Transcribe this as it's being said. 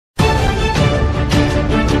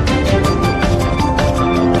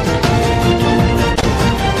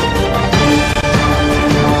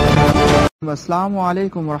Assalamu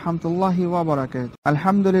alaikum wa rahmatullahi wa barakatuh.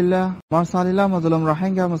 Alhamdulillah, marsalillah mazlum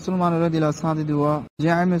Rohingya Musliman radiyallahu sadiduwa.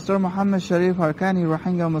 Jai Mr. Muhammad Sherif Arakani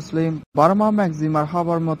Rohingya Muslim. Burma Magzi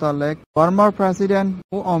marhabar mutalik. Burma President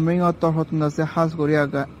u omring attor hotundase haz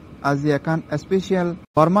goriyaga aziyakan special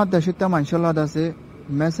Burma dashita manshallah dase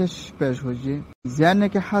message pesh hoji. Ziyanne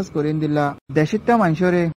ke haz gorindilla dashita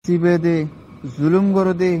manshore sibede zulum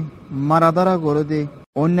gorode maradara gorode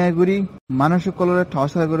অন্যায়গুরি মানুষসকলরে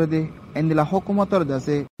ঠসার করে দে এন্দিলা হুকুমতর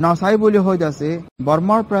দাসে নসাই বলি হই দাসে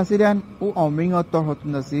বর্মার president ও অমিং অত্তর হতুন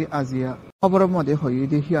দাসে আজিয়া খবরের মধ্যে হই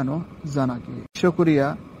দেখিয়ানো জানাকি শুকরিয়া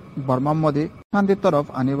বর্মার মধ্যে শান্তির তরফ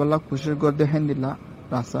আনিবাল্লা খুশির গর্দে হেন্দিলা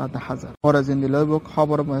রাস্তা হাজার পরে জিন্দিলা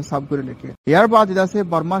খবরের মধ্যে সাব করে লেখে ইয়ার বাদ দাসে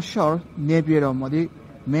বর্মার শহর নেপিয়ের মধ্যে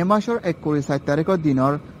মে মাসের 27 তারিখের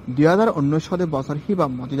দিনের 2019 বছর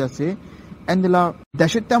হিবাম মধ্যে দাসে এন্দিলা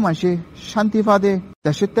দেশিত্তা মানুষে শান্তি ফাদে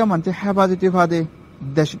দেশিত্তা মানুষে হেফাজতি ফাদে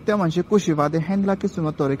দেশিত্তা মানুষে খুশি ফাদে হেন্দিলা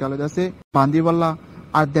কিছুমান তরিকালে আছে বান্দিবাল্লা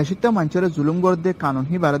আর দেশিত্তা মানুষের জুলুম গর্দে কানুন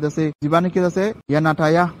হি বারে আছে জীবানে কি আছে ইয়া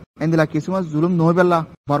নাটায়া এন্দিলা কিছুমান জুলুম নহবেলা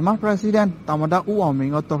বর্মার প্রেসিডেন্ট তামাদা ও অমিং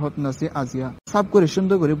তরফত আছে আজিয়া সাব করে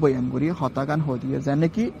সুন্দর করে বয়ান করি হতাগান হয়ে দিয়ে জানে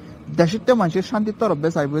কি দেশিত্তা মানুষের শান্তির তরফ বে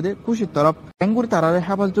চাইব দে খুশির তরফ এঙ্গুরি তারারে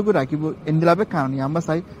হেফাজত করে রাখিব এন্দিলাবে কানুন আমরা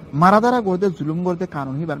চাই মারাদারা গর্দে জুলুম গর্দে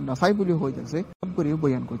কানুন হি বারে নাসাই বলি হয়ে যাচ্ছে সব করে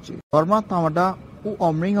বয়ান করছে বর্মা তামাদা ও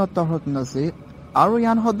অমিং তরফত আছে আৰু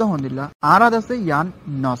ইয়ান হদ্দ হন্দিলা আর আছে ইয়ান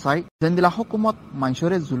নসাই যেন্দিলা হুকুমত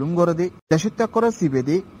মানুষরে জুলুম করে দে দেশিত্যাগ করে সিবে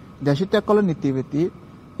দে দেশিত্যাগ করে নীতিবেতি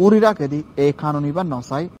উড়িরাকে দি এই কানুনি বা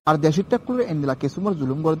নসাই আর দেশিত্যাগ করে এন্দিলা কিছুমার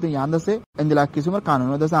জুলুম করে দে ইয়ান আছে এন্দিলা কিছুমার কানুন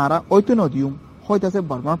আছে আরা ওইতো নদিউম হইতাছে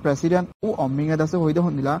বর্মার প্রেসিডেন্ট ও অমিং আছে হইতে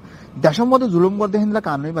হন্দিলা দেশের মধ্যে জুলুম করে হেন্দিলা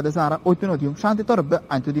কানুনি বাদেছে আরা ওইতো নদিউম শান্তি তরফ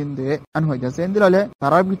আইতো দিন দে আন হইতাছে এন্দিলালে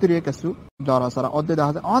তারার ভিতরে কিছু দরা সারা অধ্যে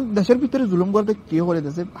দেখা যায় অন দেশের ভিতরে জুলুম করতে কি হলে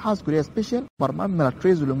দেশে হাজ করে স্পেশাল বর্মার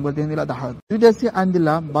মিলিটারি জুলুম করতে হেন্দিলা দেখা দুই দেশে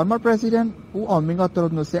আইনদিলা বর্মার প্রেসিডেন্ট ও অমিং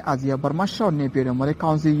তরফ নছে আজিয়া বর্মার শহর নেপিয়ারের মধ্যে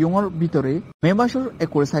কাউন্সিল ইয়ংর ভিতরে মে মাসের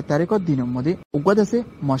 29 তারিখের দিনের মধ্যে উগা দেশে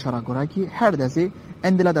মশারা করা কি হেড দেশে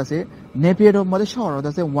এন্দিলা দেশে নেপিয়ারের মধ্যে শহর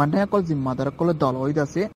দেশে ওয়ান্ডাকল জিম্মাদার কল দল হই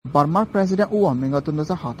দেশে বর্মার প্রেসিডেন্ট ও অমিং তরফ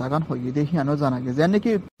হতাগান হইয়ে দেখি আনো জানা গেছে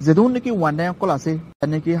নাকি যেদুন নাকি ওয়ান্ডাকল আছে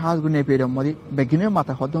নাকি হাজ নেপিয়ারের মধ্যে বেগিনের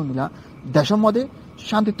মাথা হদ্দ হন্দিলা দেশের মধ্যে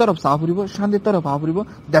শান্তির তরফ সাহ ফুরিব শান্তির তরফ আহ ফুরিব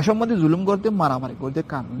দেশের মধ্যে জুলুম করতে মারামারি করতে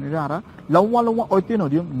কানুনের আরা লওয়া লওয়া ঐতিহ্য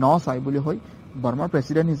নদীয় ন চাই বলে হয় বর্মার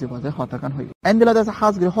প্রেসিডেন্ট নিজে বাজে হতাকান হই এন্দিলা দেশে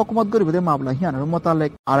হাজ গিয়ে হকুমত গরিবদে মামলা হিয়ানোর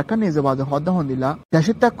মোতালেক আরাকান নিজে বাজে হদ্দ হন্দিলা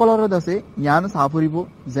দেশিত্যাগ কলর দেশে ইয়ান সাহ ফুরিব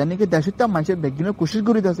যে নাকি দেশিত্যাগ মানুষের বেগিনের কোশিশ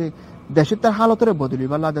করি দেশে দেশিত্যাগ হালতরে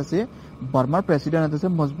বদলিবাল্লা দেশে বর্মার প্রেসিডেন্ট দেশে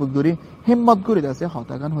মজবুত করি হিম্মত করি দেশে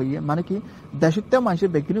হতাকান হইয়ে মানে কি দেশিত্যাগ মানুষের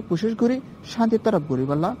বেগিনের কোশিশ করি শান্তির তরফ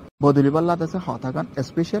গরিবাল্লা বদলিবাল্লা দেশে হতাকান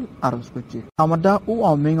স্পেশাল আরজ করছে আমাদা ও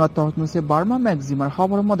অমিং অর্থ বার্মা ম্যাগজিমার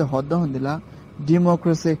খবরের মধ্যে হদ্দ হন্দিলা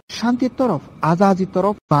ডেমোক্রেসি শান্তির তরফ আজাদির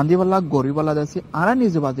তরফ বান্দিবাল্লা গরিবাল্লা দেশে আরা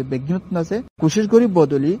নিজে বাজে বেগিনত আছে কোশিশ করি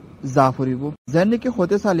বদলি যা ফুরিব যেন নাকি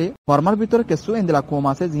হতে চালে বর্মার ভিতরে কিছু এন্দিলা কম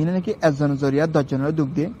আছে যিনি নাকি একজনের জরিয়া 10 জনের দুঃখ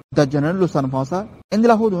দিয়ে 10 জনের লোসান ফসা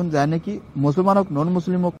এন্দিলা হুদুন যায় নাকি মুসলমানক নন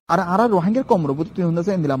মুসলিমক আর আরা রোহিঙ্গার কমরবত তিন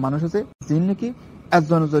আছে এন্দিলা মানুষ আছে যিনি নাকি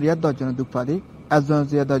একজনের জরিয়া 10 জনের দুঃখ পাদি একজনের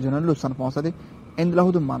জরিয়া 10 জনের লোসান ফসা দে এন্দিলা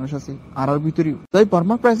হুদুন মানুষ আছে আর ভিতরেও তাই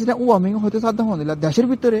বর্মার প্রেসিডেন্ট ও অমিং হতে সাধ্য হন্দিলা দেশের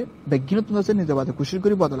ভিতরে বেগিনত আছে নিজে বাজে খুশি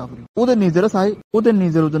করি বদলা করি ওদের নিজেরা চাই ওদের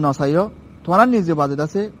নিজের ওদের নসাইও তোমার নিজে বাজে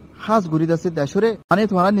আছে হাজ ঘুরি আছে দেশরে মানে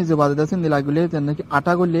তোমার নিজে বাজে আছে নীলা গুলে নাকি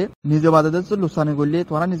আটা করলে নিজে বাজে আছে লুসানি করলে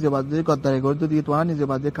তোমার নিজে বাজে গদ্দারি করতে দিয়ে তোমার নিজে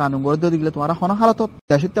বাজে কানুন করতে দিলে তোমার হন হালত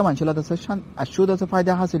দেশের মানুষের আছে আশুদ আছে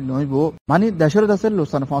ফায়দা হাসিল নইব মানে দেশের আছে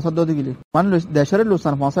লুসান ফসা দিয়ে গেলে মানে দেশের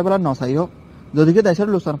লুসান ফসা বেলা নসাইও যদি দেশের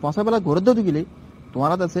লুসান ফসা বেলা ঘরে দিয়ে গেলে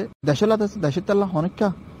তোমার আছে দেশের আছে দেশের তাল্লা অনেকটা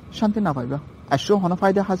শান্তি না পাইবা আশু হন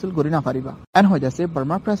ফায়দা হাসিল করি না পারিবা এন হয়ে যাচ্ছে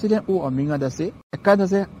বর্মার প্রেসিডেন্ট ও অমিং আছে একা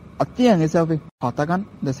আছে অতি হিসাবে হতাকান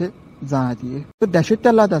দেশে জানা দিয়ে তো দেশের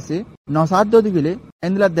তাল্লাত আছে নসাদ দিয়ে গেলে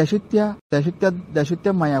এন্দিলা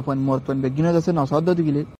দেশিত্যা মায়াপন মরপন বেগিনত আছে নসাদ দিয়ে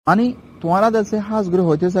গেলে মানে তোমারা দেশে হাজ করে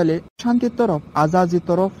হইতে চাইলে শান্তির তরফ আজাদির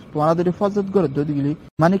তরফ তোমারা যদি ফজত করে দিয়ে গেলে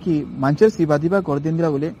মানে কি মানুষের সিবা দিবা করে দিন দিলা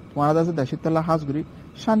বলে তোমারা দেশে দেশের তাল্লা হাজ করি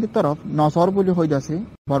শান্তির তরফ নসর বলে হয়ে যাচ্ছে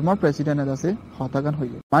বর্মার প্রেসিডেন্ট আছে হতাগান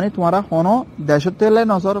হয়ে মানে তোমারা হন দেশের তেলাই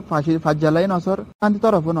নসর ফাঁজালাই নসর শান্তি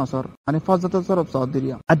তরফ নসর মানে ফজত তরফ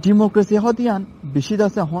সহদিয়া আর ডেমোক্রেসি হতিয়ান বেশি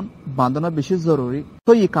আছে হন বান্ধনা বেশি জরুরি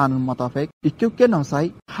তো এই কানুন মোতাবেক ইকে নসাই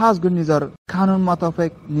হাজ করে নিজের কানুন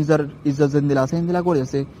মোতাবেক নিজের ইজ্জত দিলা আছে দিলা করে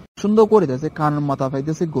আছে সুন্দর করে দিয়েছে কানুন মোতাবেক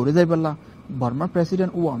দেশে গড়ে যাই পারলা বর্মার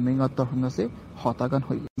প্রেসিডেন্ট ও অমিং তরফ আছে হতাগান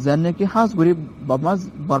হয়ে যেন নাকি হাজ গরিব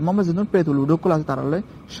বর্মা যেন পেতুল উডকল আছে তারালে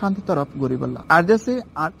শান্তি তরফ গরিবাল্লা আর দেশে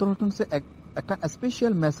আর তরফ এক একটা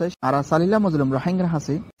স্পেশাল মেসেজ আর সালিলা মজলুম রোহিঙ্গা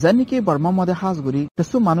হাসি জানি কি বর্মা মধ্যে হাজ গরি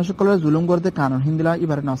কিছু মানুষ সকলের জুলুম করতে কানুন হিন্দিলা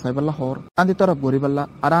এবারে নসাইবাল্লা হর কান্দি তরফ গরিবাল্লা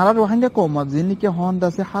আর আর রোহিঙ্গা কমত যিনি কি হন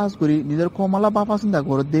দাসে হাজ করি নিজের কমলা বাপা চিন্তা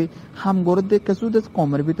গরত দে হাম গরত দে কিছু দেশ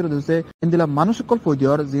কমের ভিতরে দেশে ইন্দিলা মানুষ সকল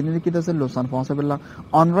ফদিয়র যিনি কি দেশে লোসান পৌঁছাইবাল্লা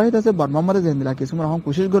অনরাই দেশে বর্মা মধ্যে জিন্দিলা কিছু রকম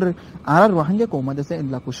কোশিশ করে আর রোহিঙ্গা কমত দেশে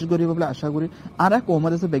ইন্দিলা কোশিশ করি বলে আশা করি আর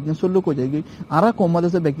কমত দেশে বেগিন সল্লু কই যাই আর কমত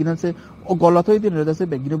দেশে বেগিন আছে ও গলত হই দিন দেশে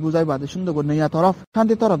বেগিন বুঝাই বাদে সুন্দর করে নিয়া তরফ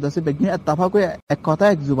শান্তি তরফ দেশে বেগিন এত্তাফাক এক কথা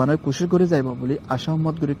এক জুবানের কোশিশ করে যাইব বলে আশা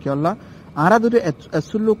উম্মত করি কি আল্লাহ আরা দুটো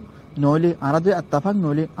এসুল্লুক নইলে আরা দুই এত্তাফাক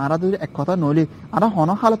নইলে আরা দুই এক কথা নইলে আরা হন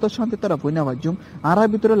হালত শান্তি তরফ হই না বাজুম আরা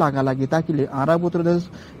ভিতরে লাগা লাগি তাকিলে আরা ভিতরে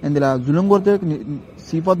ইন্দিলা জুলুম করতে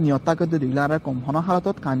সিফত নিয়তা করতে দিলে আরা কম হন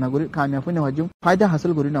হালতত কামিয়াব হই না বাজুম ফায়দা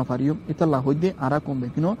হাসিল করি না পারিম ইতাল্লাহ হইদে আরা কমবে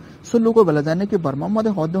কিনো সুল্লুক বেলা জানে কি বর্মা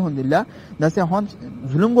মধ্যে হদ হন্দিল্লা দেশে হন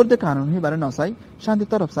জুলুম করতে কানুন হি বারে নসাই শান্তি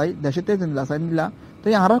তরফ চাই দেশেতে জিন্দিলা চাই নিলা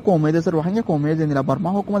তাই আরা কমে দেশে রোহিঙ্গা কমে জিন্দিলা বর্মা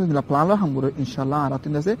হুকুমত জিন্দিলা প্লানলা হামগুলো ইনশাআল্লাহ আরা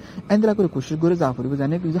তিন দেশে এন্দিলা করে কোশিশ করে যা পড়বে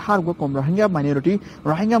জানে কি হার গো কম রোহিঙ্গা মাইনরিটি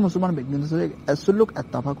রোহিঙ্গা মুসলমান ব্যক্তি সুল্লুক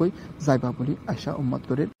এত্তাফাক হই যাইবা বলি আশা উম্মত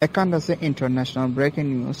করে একান আছে ইন্টারন্যাশনাল ব্রেকিং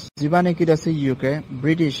নিউজ জিবানে কি আছে UK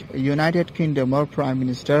British United কিংডমৰ prime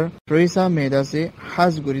minister Teresa মে আছে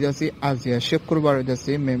হাজ গৰি আছে আজিয়া শুক্ৰবাৰ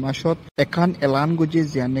আছে মে মাসত একান এলান গুজি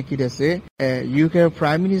জিয়ানে কি আছে ইউকে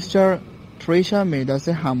প্ৰাইম মিনিষ্টাৰ থেৰেছা মে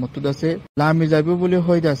আছে হামত আছে লামি যাব বুলি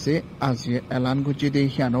হৈ আছে আজি এলান গুজি দে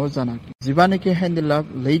হিয়ানো জানা জিবানে কি হেন্দিলা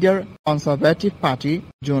লিডাৰ কনজাৰভেটিভ পাৰ্টি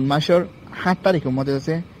জুন মাসৰ 7 তাৰিখৰ মধ্যে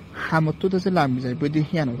আছে হামত আছে লামি যাব দি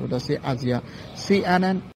হিয়ানো আছে আজিয়া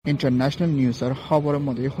CNN ইন্টারন্যাশনাল নিউজৰ খবৰৰ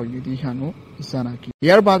মধ্যে হৈ দি হিয়ানো জানা কি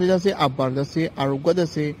ইয়াৰ বাদে আছে আব্বাৰ আছে আৰু গদ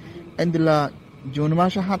আছে এন্দিলা জুন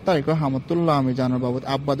মাসের 7 তারিখে হামতুল্লাহ আমি জানার বাবদ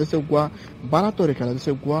আব্বা দেশে গুয়া 12 তারিখে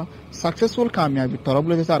দেশে গুয়া সাকসেসফুল কামিয়াবি তরফ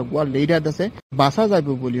লইছে আর গুয়া লিডার দেশে বাসা যাইব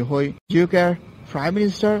বলি হয় ইউকে প্রাইম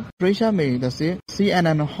মিনিস্টার থেরেছা মে আছে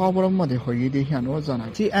CNN খবরের মধ্যে হয়ে দেখানো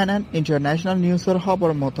জানায় CNN ইন্টারন্যাশনাল নিউজের খবর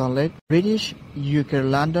মোতাবেক British UK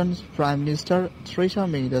London prime minister থেরেছা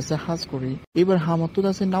মে আছে হাজ করি এবার হামত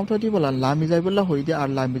আছে নাউটা দি বলা লামি যাইবলা হই দে আর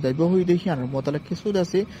লামি যাইব হই দেখানোর মোতাবেক কিছু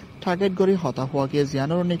আছে টার্গেট করে হতা হওয়াকে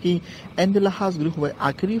জানার নাকি এন্দিলা হাজ গুলি হয়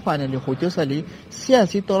আখরি ফাইনালি হইতে চালি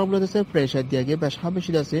সিয়াসি তরফ লইছে প্রেসার দিয়ে গে বেশ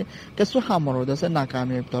বেশি আছে কিছু হামর আছে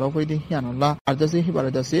নাকামিয়াব তরফ হই দেখানোলা আর দেশে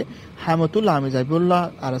হিবারে আছে হামতুল্লাহ আমি যাইবুল্লাহ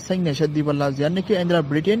আর সাইনেশাদ দিবল্লাহ জান নাকি এন্দিলা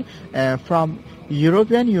ব্রিটেন ফ্রম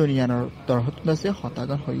ইউরোপিয়ান ইউনিয়নের তরফ আছে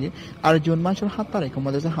হতাগান হয়ে আর জুন মাসের 7 তারিখে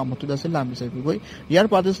মধ্যে হামতুদ আছে লামি যাইবই ইয়ার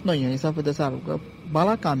পাদেশ নয় হিসাবে আছে আর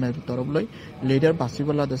বালা কামের তরফ লই লিডার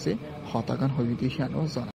বাসিবল্লাহ আছে হতাগান হয়ে দেখানো জানা